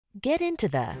Get into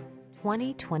the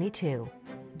 2022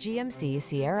 GMC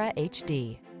Sierra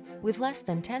HD. With less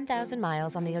than 10,000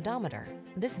 miles on the odometer,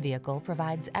 this vehicle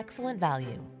provides excellent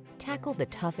value. Tackle the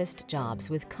toughest jobs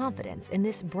with confidence in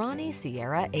this brawny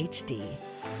Sierra HD.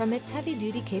 From its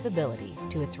heavy-duty capability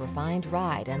to its refined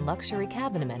ride and luxury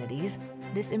cabin amenities,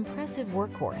 this impressive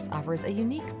workhorse offers a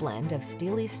unique blend of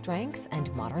steely strength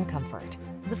and modern comfort.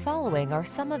 The following are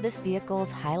some of this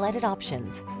vehicle's highlighted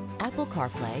options: Apple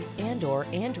CarPlay and/or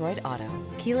Android Auto,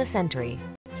 keyless entry,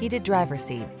 heated driver's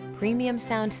seat, premium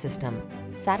sound system,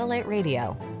 satellite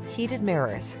radio, heated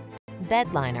mirrors,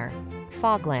 bed liner,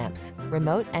 fog lamps,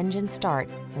 remote engine start,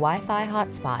 Wi-Fi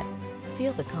hotspot.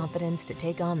 Feel the confidence to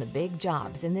take on the big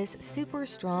jobs in this super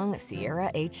strong Sierra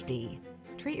HD.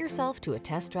 Treat yourself to a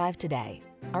test drive today.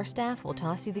 Our staff will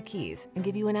toss you the keys and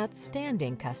give you an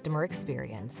outstanding customer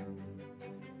experience.